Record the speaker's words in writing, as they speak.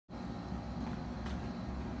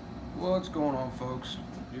What's going on, folks?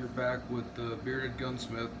 You're back with the Bearded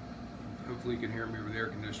Gunsmith. Hopefully you can hear me over the air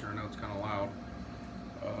conditioner. I know it's kind of loud.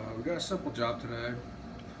 We got a simple job today.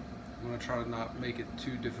 I'm going to try to not make it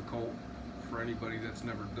too difficult for anybody that's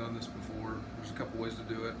never done this before. There's a couple ways to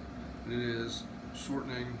do it, and it is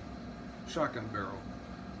shortening shotgun barrel.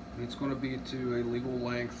 And it's going to be to a legal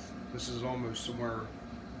length. This is almost somewhere,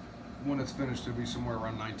 when it's finished, it'll be somewhere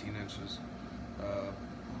around 19 inches.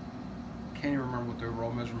 Can't even remember what the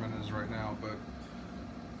overall measurement is right now, but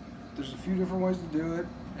there's a few different ways to do it,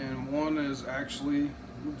 and one is actually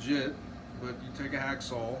legit. But you take a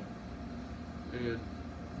hacksaw and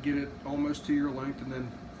get it almost to your length, and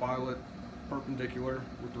then file it perpendicular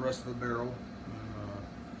with the rest of the barrel,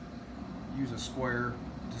 and use a square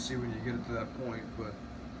to see when you get it to that point. But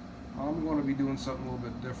I'm going to be doing something a little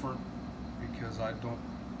bit different because I don't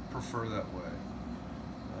prefer that way.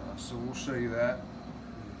 So we'll show you that.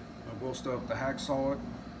 I will still have to hacksaw it,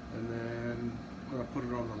 and then I'm going to put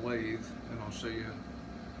it on the lathe, and I'll show you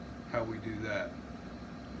how we do that.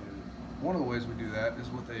 And one of the ways we do that is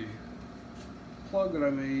with a plug that I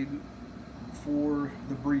made for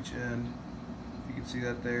the breech end. You can see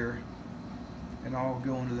that there, and I'll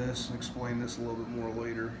go into this and explain this a little bit more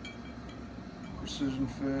later. Precision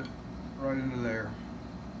fit right into there.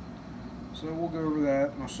 So we'll go over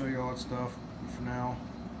that, and I'll show you all that stuff. But for now,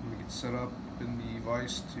 let me get set up in the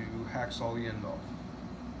vise to hacksaw the end off.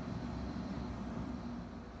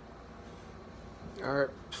 Alright,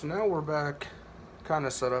 so now we're back kind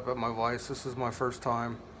of set up at my vise. This is my first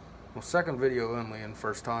time, well, second video only, and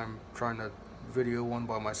first time trying to video one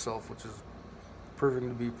by myself, which is proving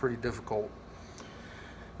to be pretty difficult.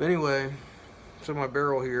 But anyway, so my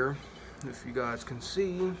barrel here, if you guys can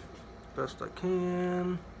see, best I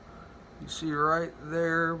can, you see right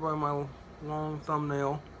there by my long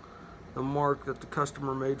thumbnail the mark that the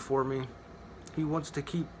customer made for me. He wants to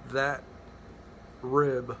keep that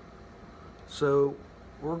rib, so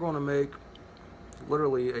we're going to make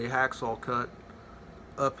literally a hacksaw cut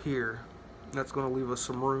up here. That's going to leave us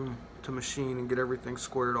some room to machine and get everything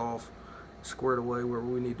squared off, squared away where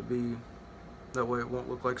we need to be. That way it won't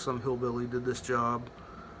look like some hillbilly did this job.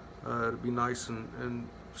 It'll be nice and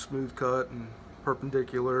smooth cut and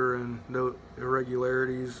perpendicular, and no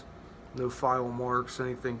irregularities, no file marks,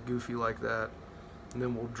 anything goofy like that. And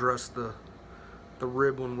then we'll dress the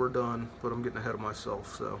rib when we're done, but I'm getting ahead of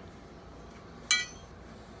myself, so.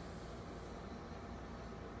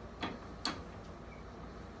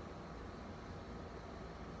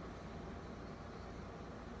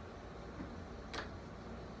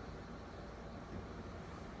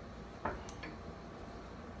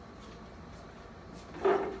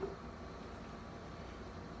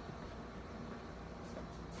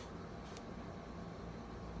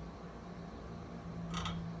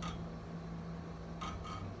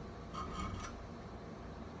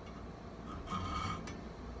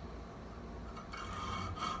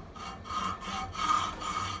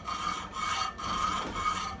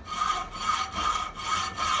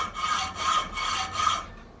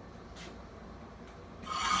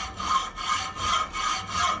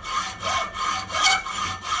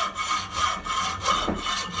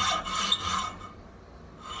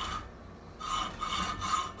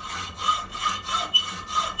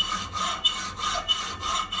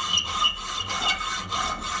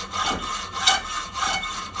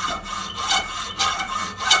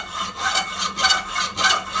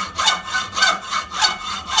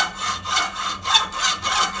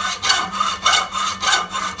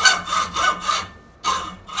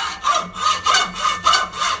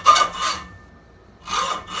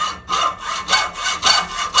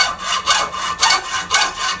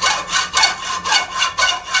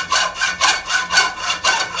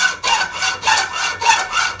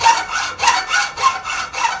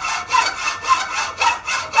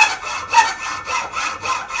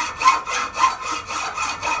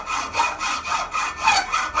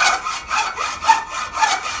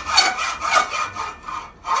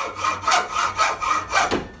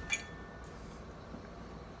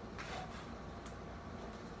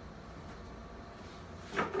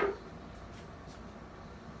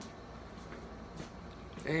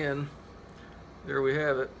 And there we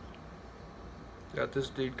have it. Got this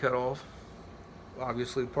dude cut off.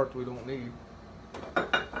 Obviously the part that we don't need.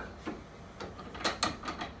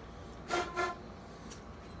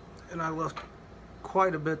 And I left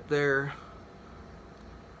quite a bit there,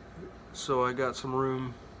 so I got some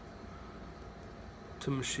room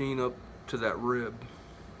to machine up to that rib.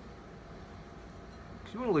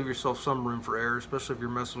 You want to leave yourself some room for error, especially if you're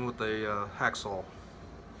messing with a hacksaw.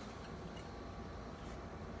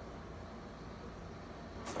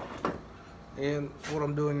 And what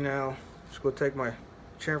I'm doing now, just going to take my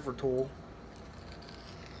chamfer tool,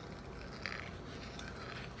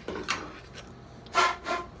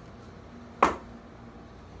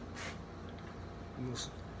 you'll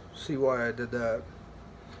see why I did that.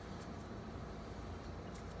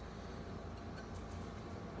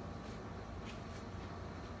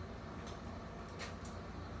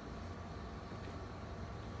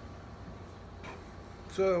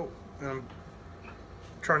 So I'm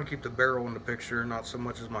trying to keep the barrel in the picture, not so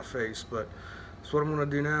much as my face, but so what I'm going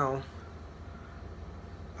to do now,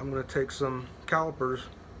 I'm going to take some calipers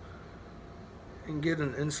and get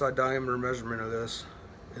an inside diameter measurement of this,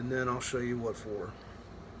 and then I'll show you what for.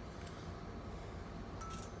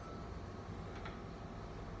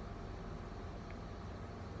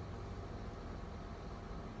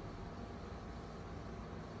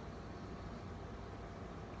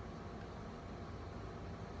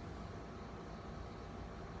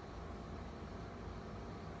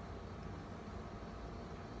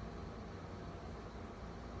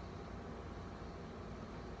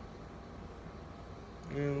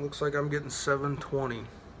 And it looks like I'm getting 720.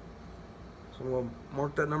 So I'm going to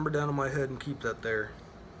mark that number down in my head and keep that there.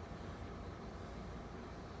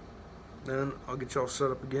 Then I'll get y'all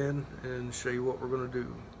set up again and show you what we're going to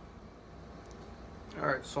do.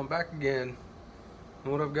 Alright, so I'm back again.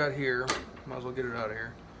 And what I've got here, might as well get it out of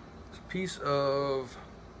here. It's a piece of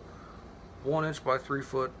 1 inch by 3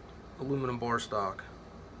 foot aluminum bar stock.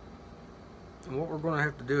 And what we're going to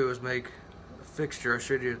have to do is make a fixture I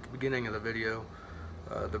showed you at the beginning of the video.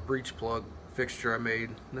 The breech plug fixture I made.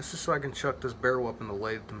 And this is so I can chuck this barrel up in the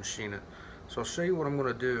lathe to machine it. So I'll show you what I'm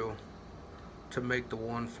going to do to make the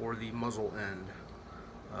one for the muzzle end.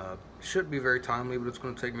 It shouldn't be very timely, but it's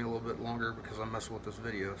going to take me a little bit longer because I'm messing with this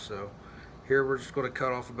video. So here we're just going to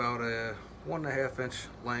cut off about a 1.5 inch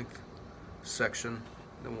length section,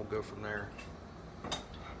 then we'll go from there.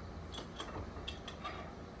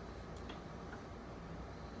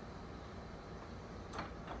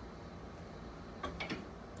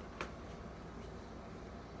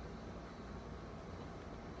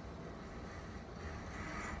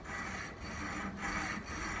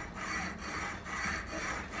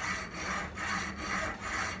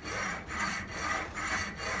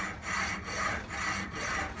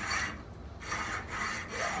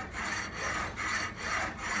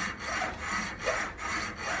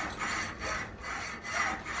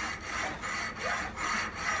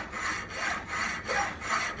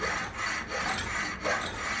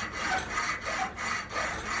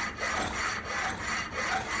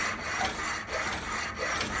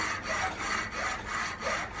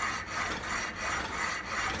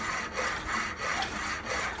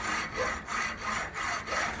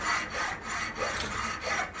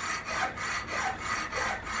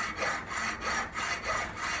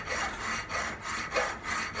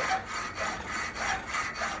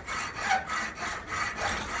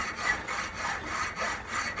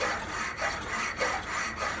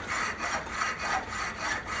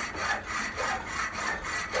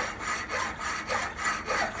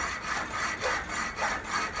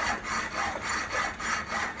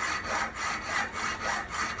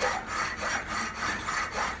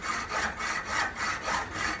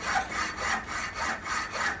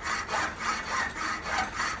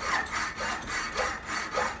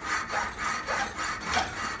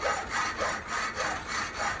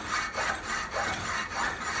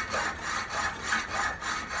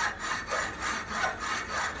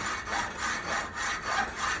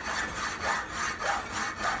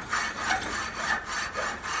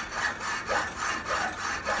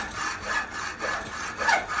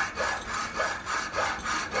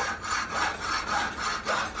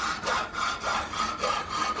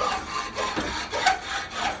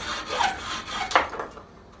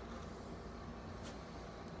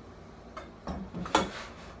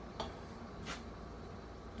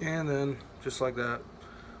 And then, just like that,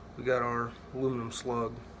 we got our aluminum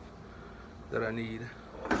slug that I need.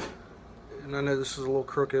 And I know this is a little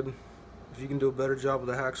crooked. If you can do a better job with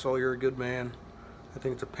a hacksaw, you're a good man. I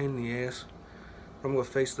think it's a pain in the ass. But I'm going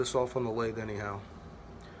to face this off on the lathe anyhow.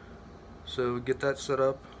 So get that set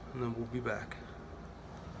up, and then we'll be back.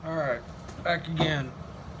 Alright, back again.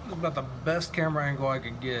 This is about the best camera angle I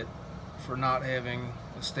could get for not having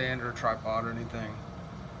a stand or a tripod or anything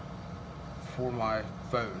for my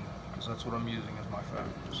phone, because that's what I'm using as my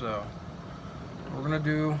phone. So what we're gonna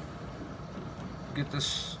do, get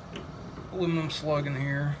this aluminum slug in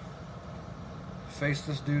here, face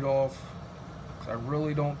this dude off, because I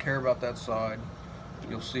really don't care about that side.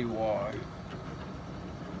 You'll see why.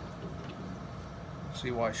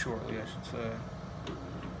 See why shortly, I should say.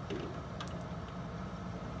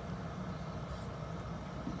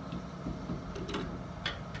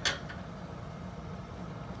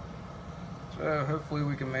 So hopefully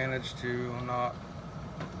we can manage to not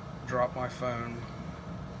drop my phone.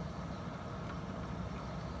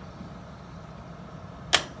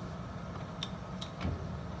 So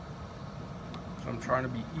I'm trying to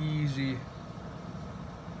be easy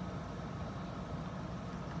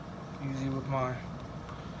with my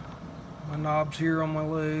knobs here on my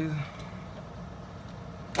lathe.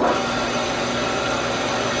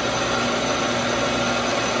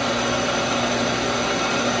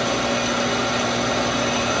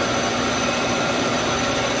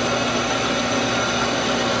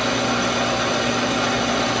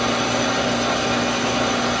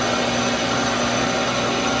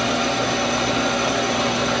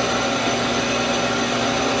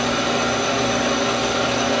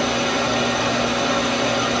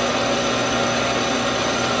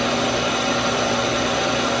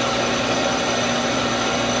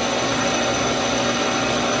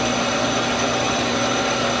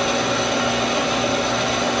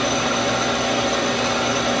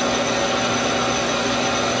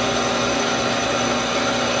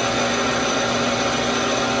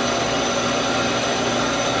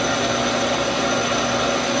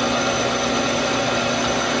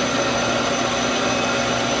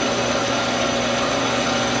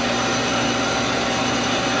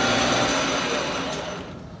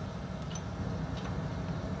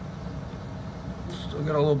 Still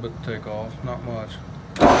got a little bit to take off, not much.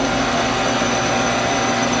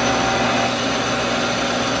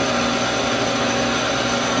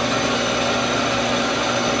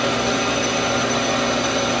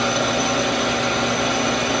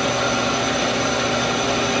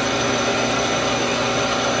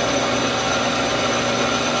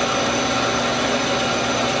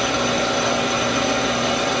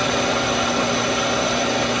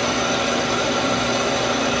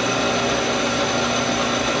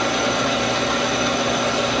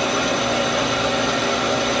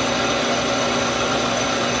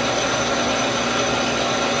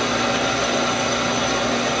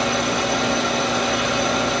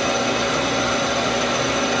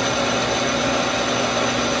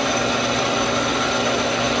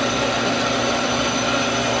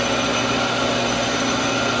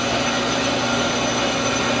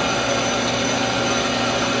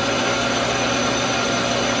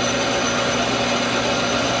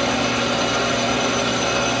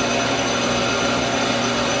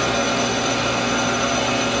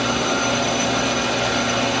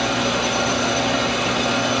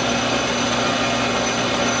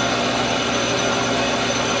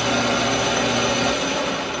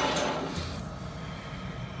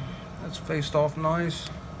 Faced off nice.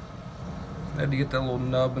 I had to get that little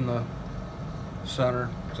nub in the center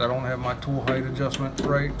because I don't have my tool height adjustment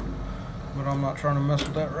right, but I'm not trying to mess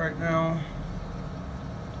with that right now.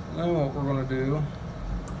 Then what we're going to do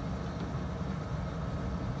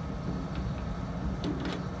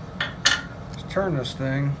is turn this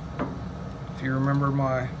thing. If you remember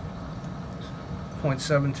my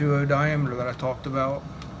 0.720 diameter that I talked about,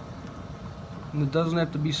 and it doesn't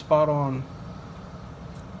have to be spot on,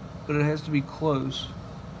 but it has to be close.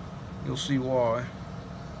 You'll see why.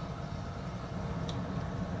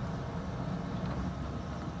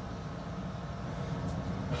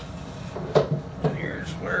 And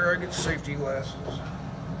here's where I get safety glasses.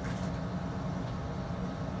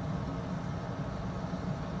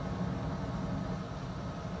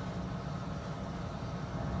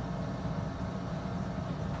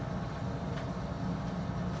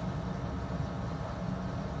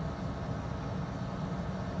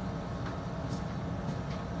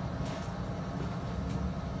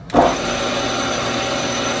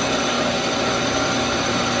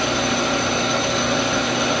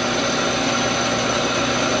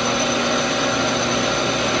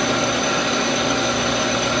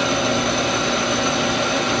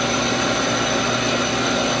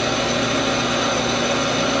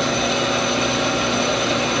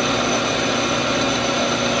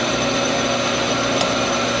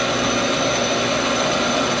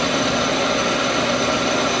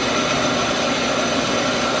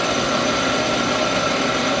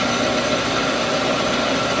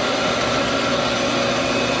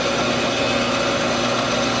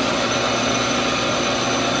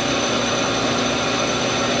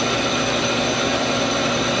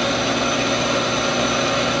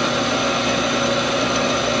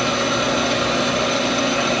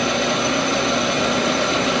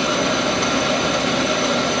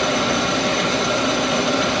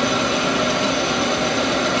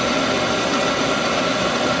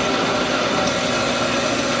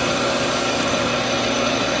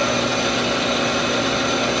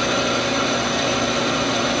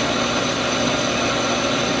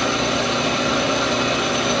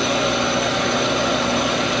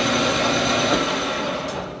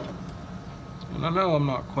 I'm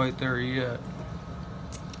not quite there yet.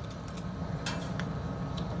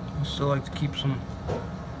 I still like to keep some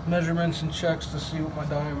measurements and checks to see what my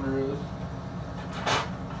diameter is.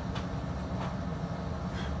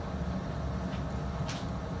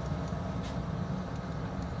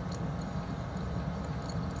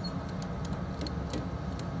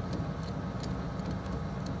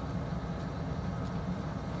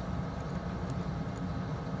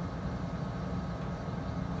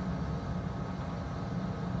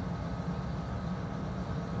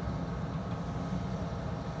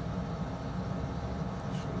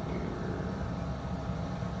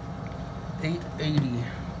 $880.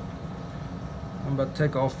 I'm about to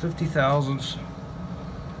take off 50 thousandths,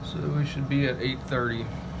 so we should be at 830.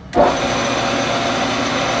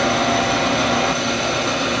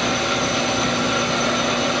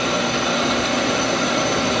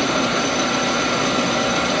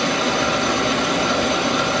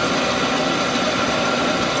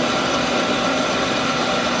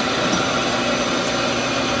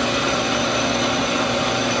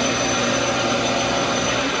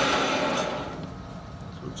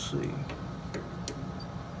 Let's see.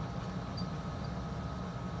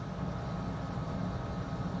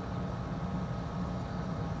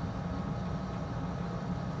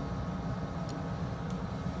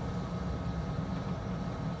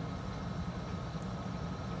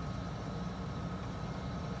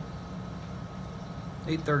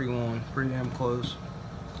 $831, pretty damn close.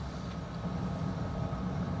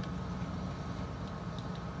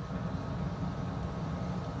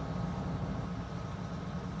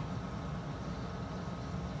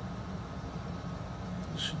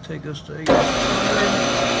 This should take us to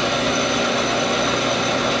 830.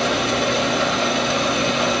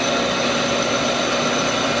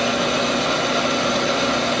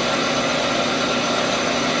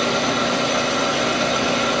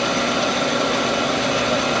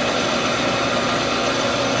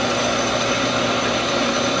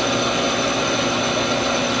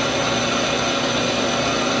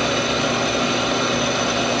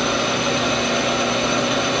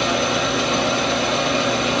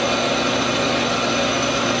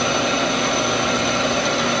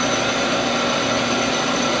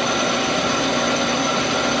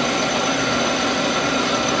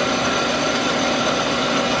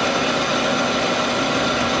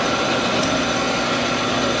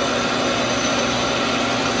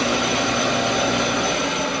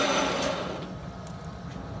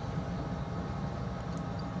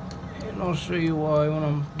 I'll show you why when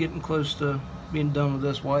I'm getting close to being done with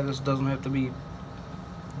this, why this doesn't have to be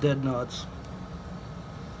dead nuts.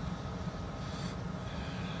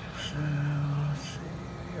 So let's see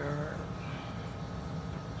here,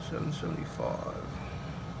 775.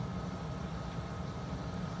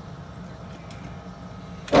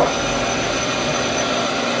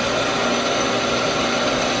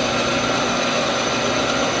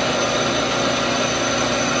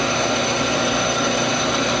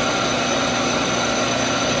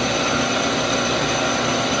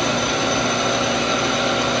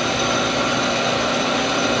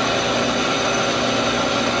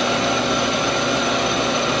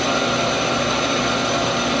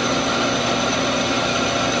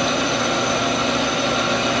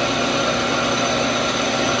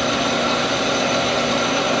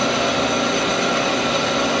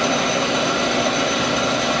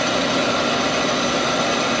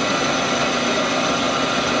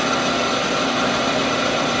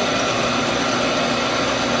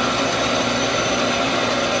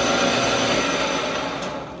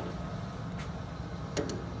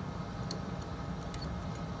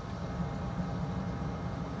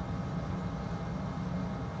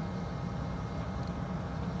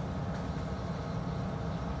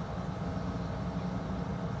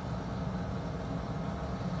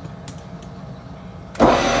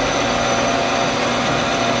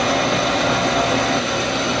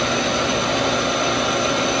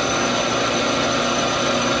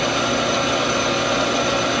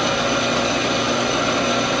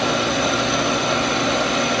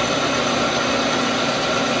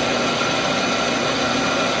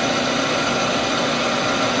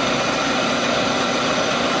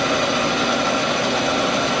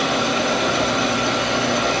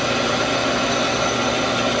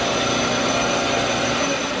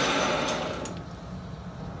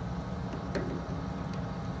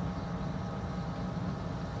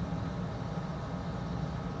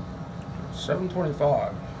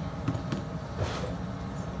 $725.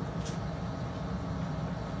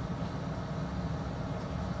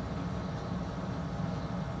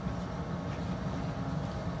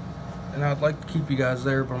 And I'd like to keep you guys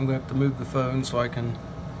there, but I'm going to have to move the phone so I can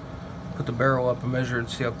put the barrel up and measure it and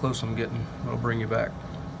see how close I'm getting. It'll bring you back.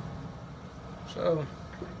 So,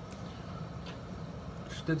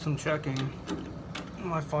 just did some checking.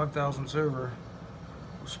 My 5 thousandths over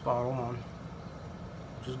was spot on,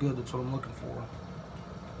 which is good. That's what I'm looking for.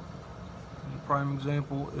 And the prime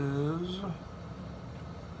example is,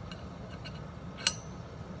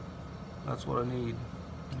 that's what I need.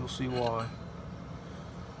 You'll see why.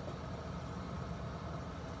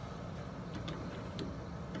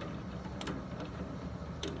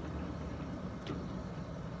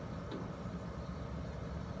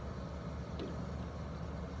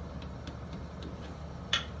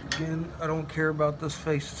 Again, I don't care about this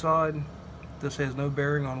face side. This has no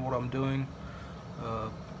bearing on what I'm doing.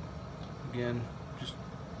 Again, just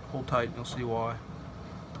hold tight and you'll see why.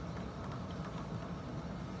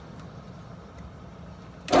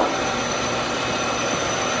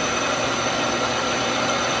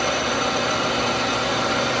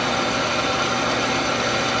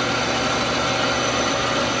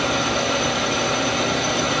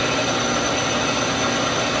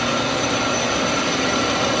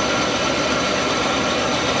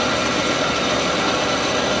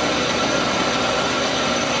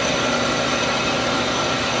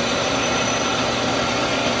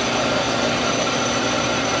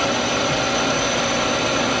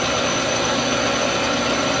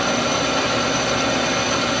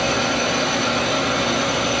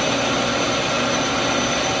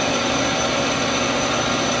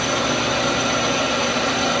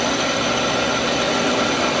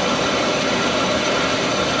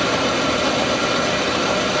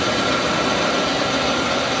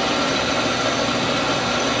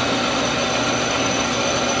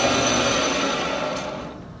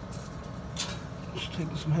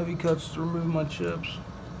 Taking some heavy cuts to remove my chips.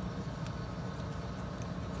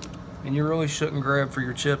 And you really shouldn't grab for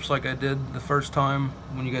your chips like I did the first time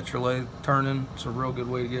when you got your lathe turning. It's a real good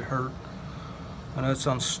way to get hurt. I know it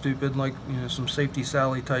sounds stupid, like, you know, some Safety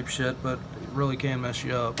Sally type shit, but it really can mess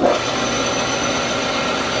you up.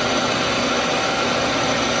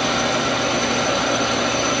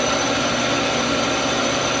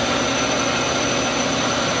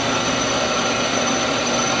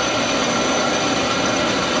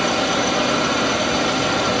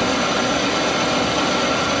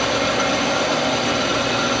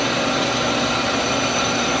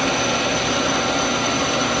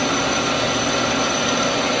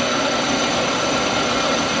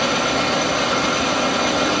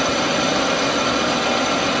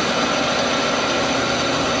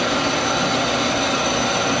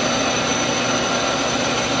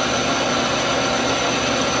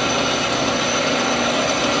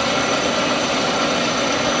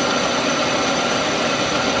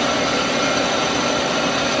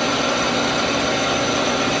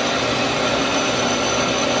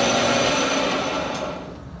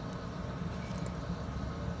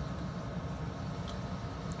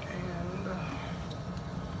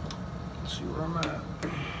 See where I'm at.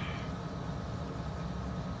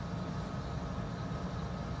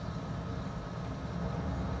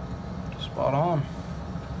 Spot on.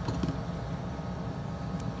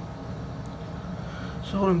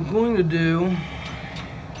 So what I'm going to do, I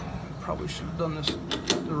probably should have done this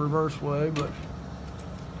the reverse way, but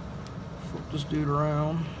flip this dude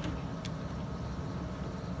around.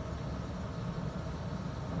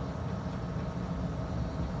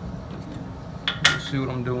 See what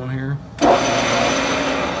I'm doing here.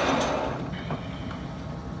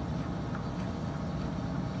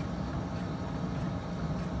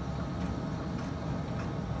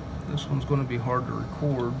 This one's going to be hard to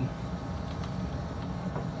record.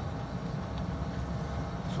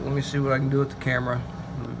 So let me see what I can do with the camera.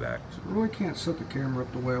 I'll be back. So I really can't set the camera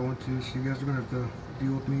up the way I want to, so you guys are going to have to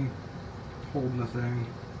deal with me holding the thing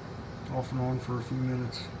off and on for a few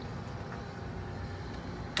minutes.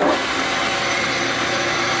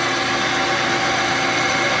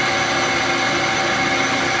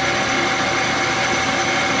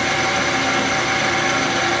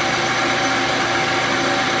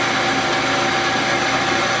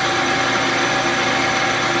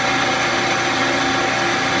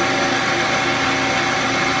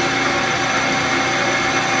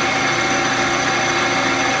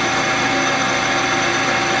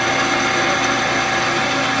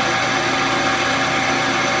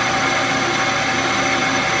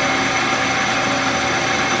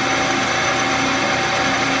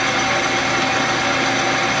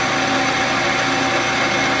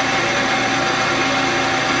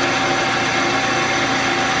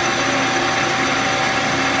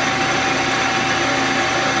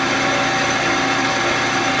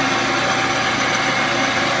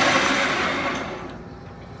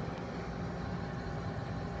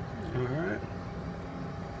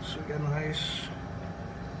 we got a nice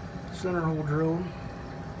center hole drilled.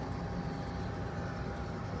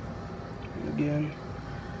 And again,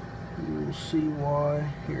 you will see why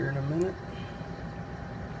here in a minute.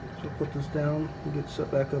 So I'll put this down and get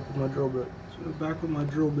set back up with my drill bit. So back with my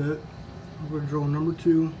drill bit, I'm going to drill number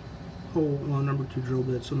 2 hole, well, number 2 drill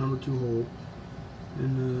bit, so number 2 hole.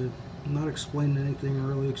 And I'm not explaining anything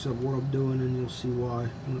really except what I'm doing, and you'll see why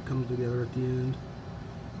when it comes together at the end.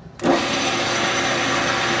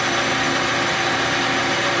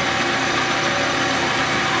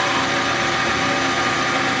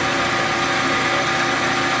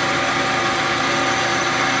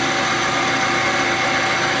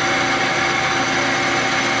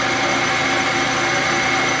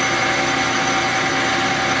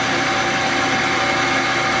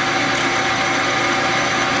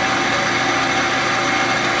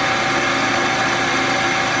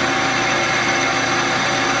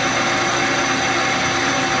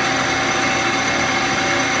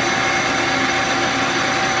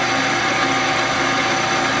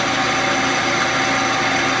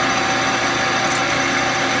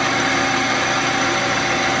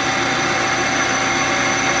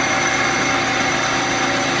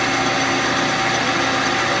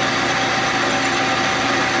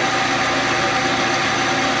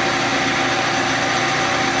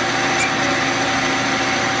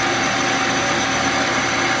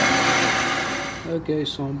 Okay,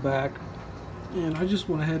 so I'm back, and I just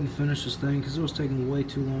went ahead and finished this thing because it was taking way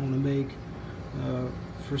too long to make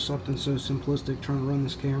for something so simplistic, trying to run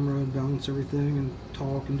this camera and balance everything and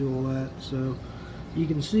talk and do all that. So you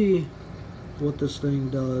can see what this thing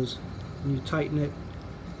does. When you tighten it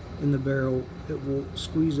in the barrel, it will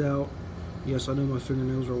squeeze out. Yes, I know my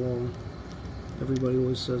fingernails are long. Everybody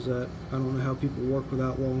always says that. I don't know how people work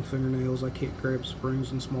without long fingernails. I can't grab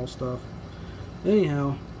springs and small stuff.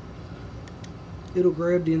 Anyhow, it'll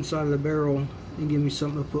grab the inside of the barrel and give me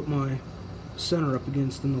something to put my center up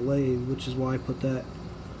against in the lathe, which is why I put that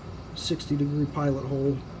 60-degree pilot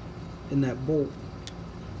hole in that bolt.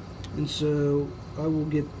 And so I will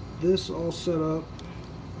get this all set up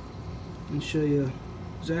and show you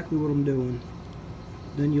exactly what I'm doing.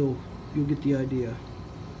 Then you'll get the idea.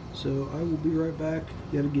 So I will be right back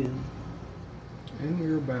yet again. And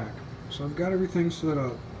we're back. So I've got everything set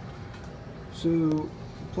up. So the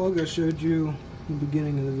plug I showed you in the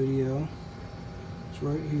beginning of the video, it's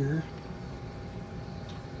right here.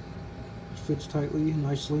 It fits tightly,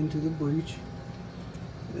 nicely into the breech.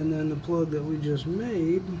 And then the plug that we just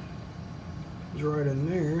made is right in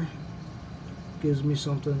there. Gives me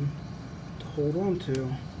something to hold on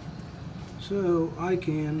to. So I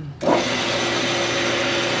can turn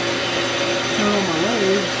on my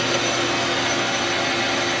lathe,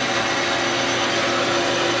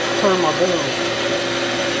 turn my barrel.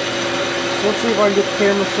 So let's see if I can get the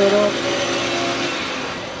camera set up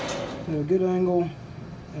at a good angle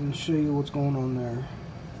and show you what's going on there.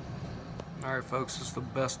 Alright folks, it's the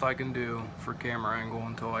best I can do for camera angle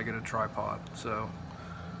until I get a tripod. So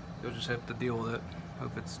you'll just have to deal with it.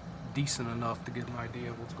 Hope it's decent enough to get an idea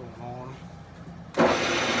of what's going on.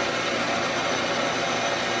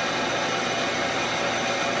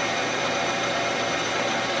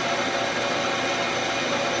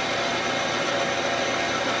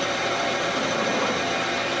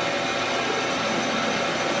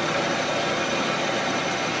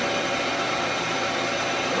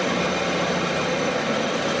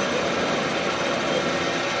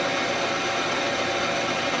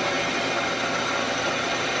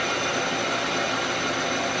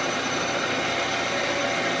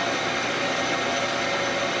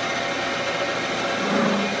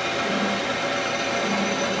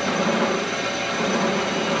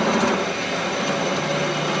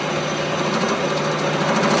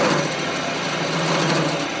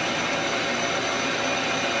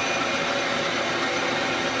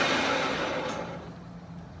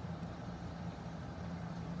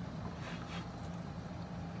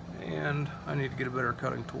 And I need to get a better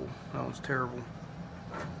cutting tool. That one's terrible.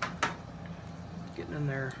 Getting in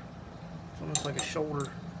there. It's almost like a shoulder.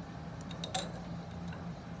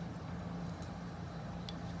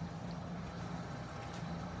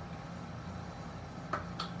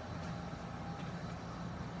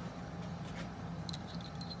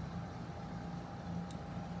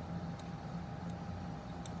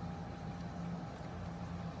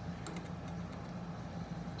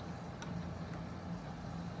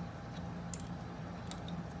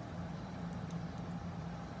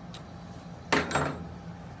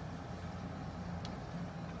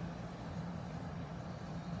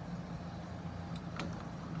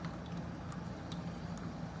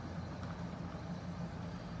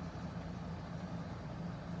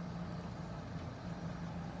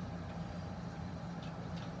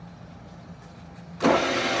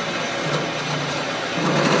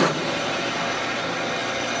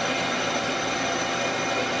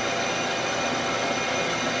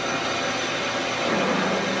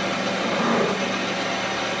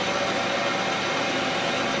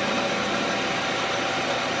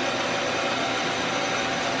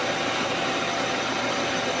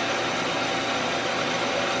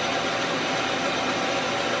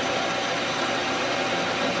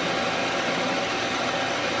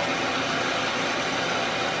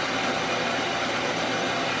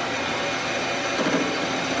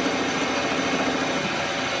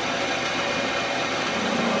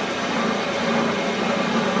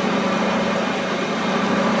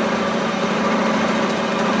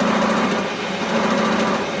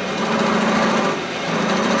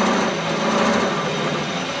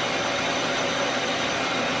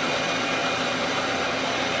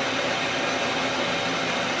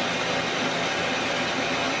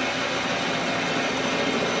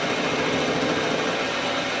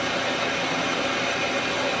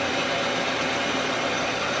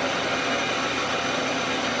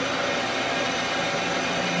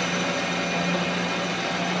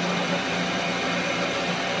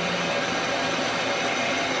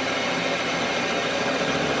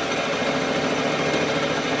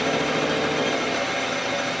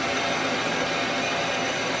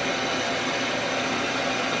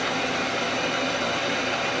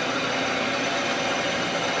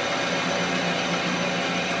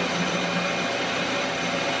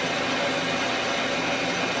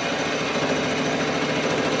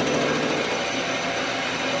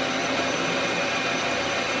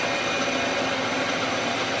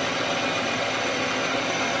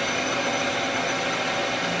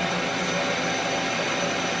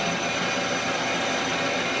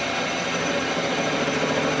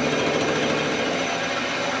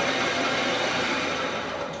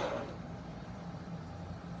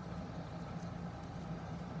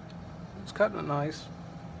 cutting it nice.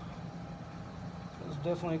 That's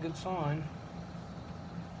definitely a good sign.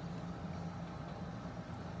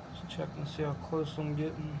 Let's check and see how close I'm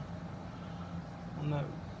getting on that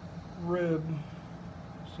rib.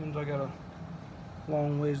 Seems I got a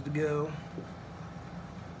long ways to go.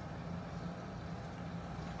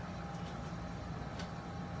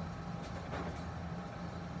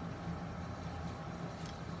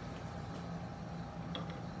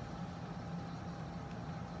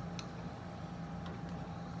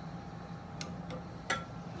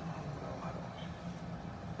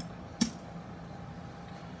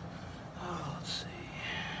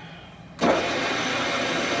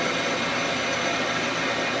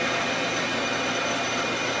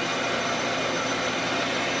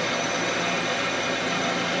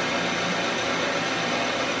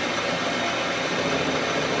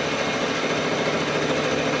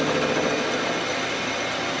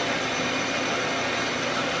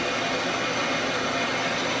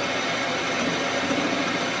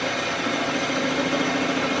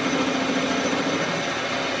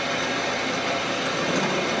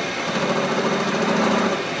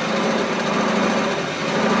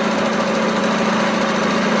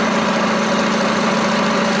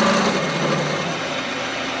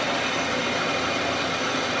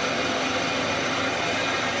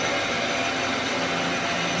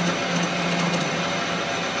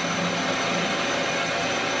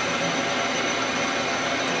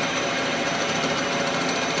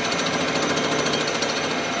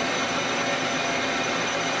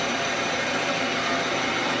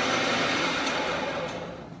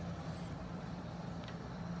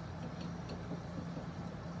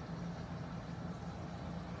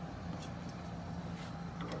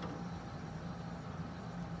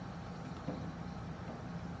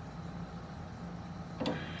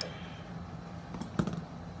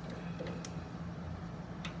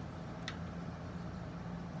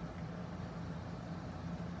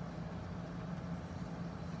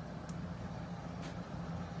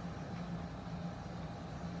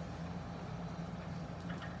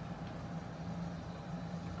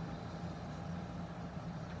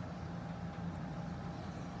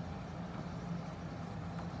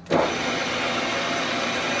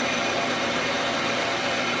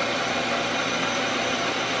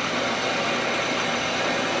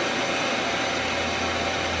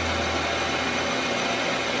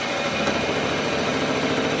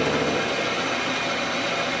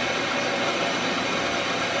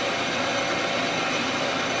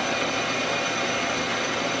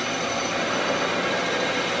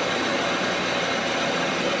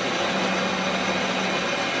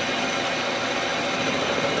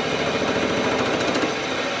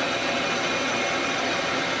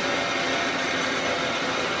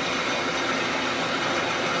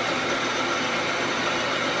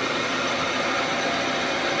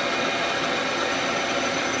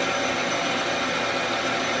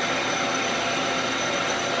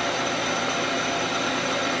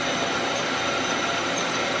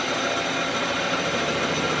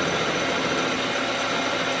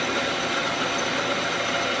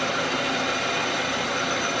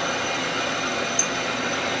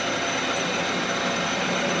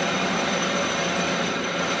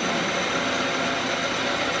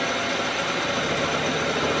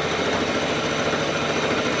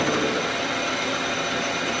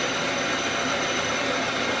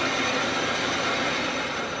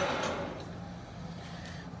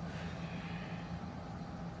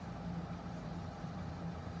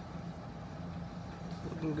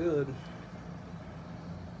 Looking good.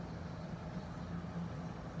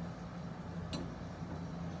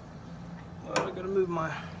 Well, I gotta move my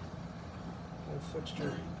whole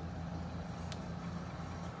fixture.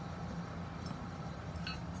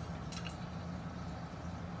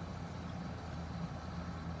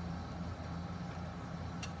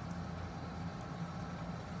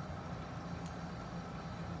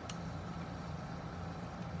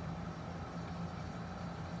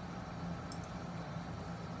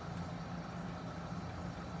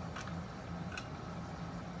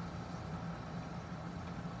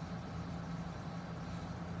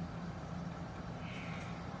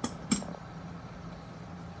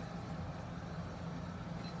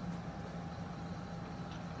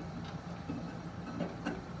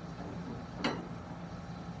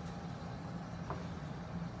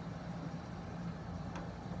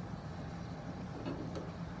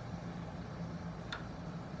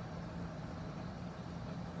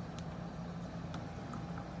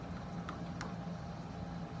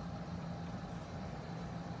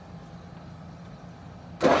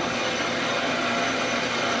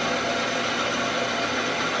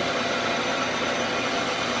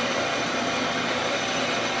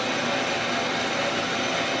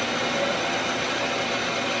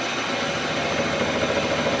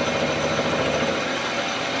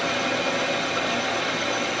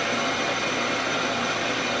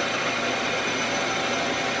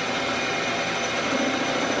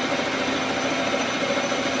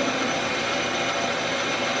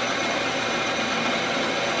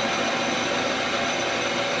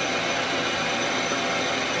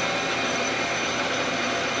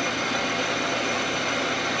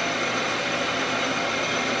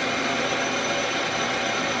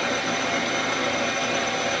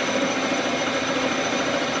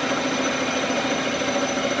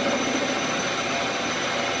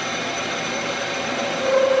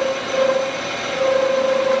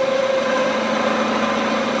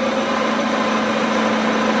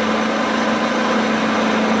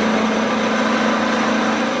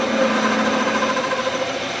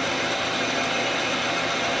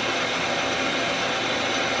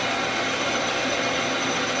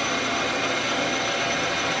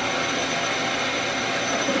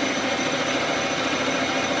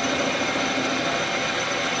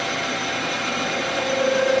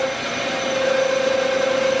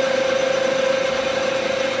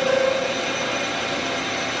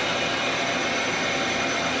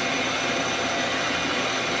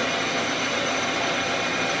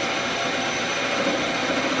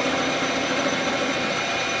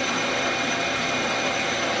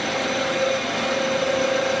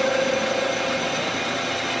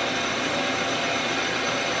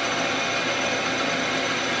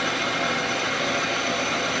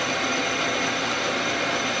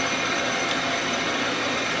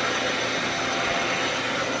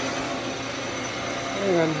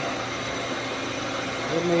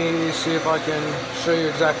 Let me see if I can show you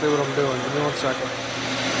exactly what I'm doing. Give me 1 second.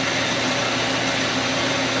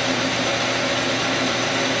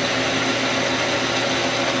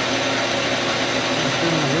 Just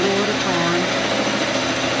doing a little at a time.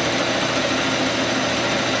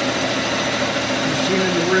 You're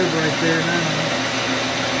seeing the rib right there now.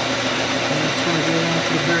 And it's going to go off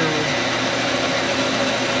the barrel.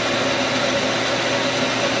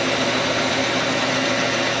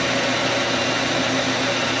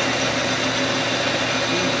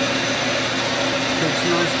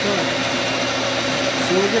 Nice cut.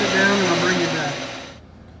 So we'll get it down and I'll bring you back.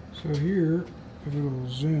 So here, if it'll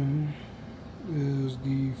zoom, is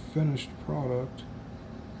the finished product.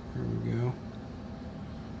 Here we go.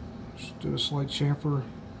 Just did a slight chamfer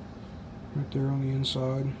right there on the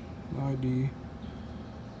inside, the ID.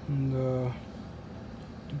 And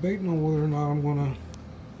debating on whether or not I'm going to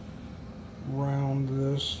round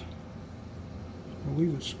this. I'll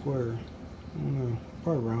leave it square. I don't know.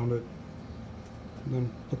 Probably round it. And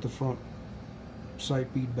then put the front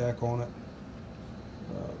sight bead back on it.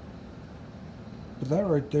 But that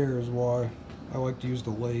right there is why I like to use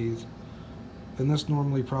the lathe. And this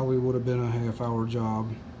normally probably would have been a half-hour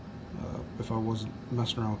job if I wasn't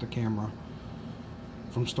messing around with the camera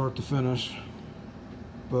from start to finish.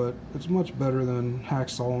 But it's much better than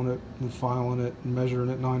hacksawing it and filing it and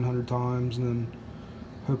measuring it 900 times and then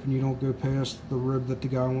hoping you don't go past the rib that the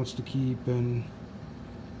guy wants to keep and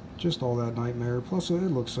just all that nightmare. Plus it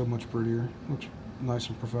looks so much prettier. Looks nice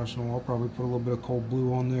and professional. I'll probably put a little bit of cold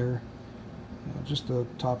blue on there just to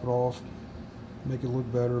top it off, make it look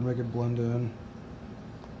better, make it blend in.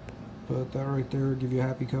 But that right there will give you a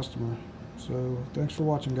happy customer. So thanks for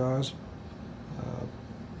watching, guys.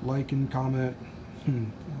 Like and comment.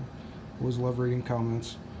 Always love reading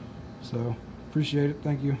comments. So appreciate it.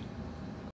 Thank you.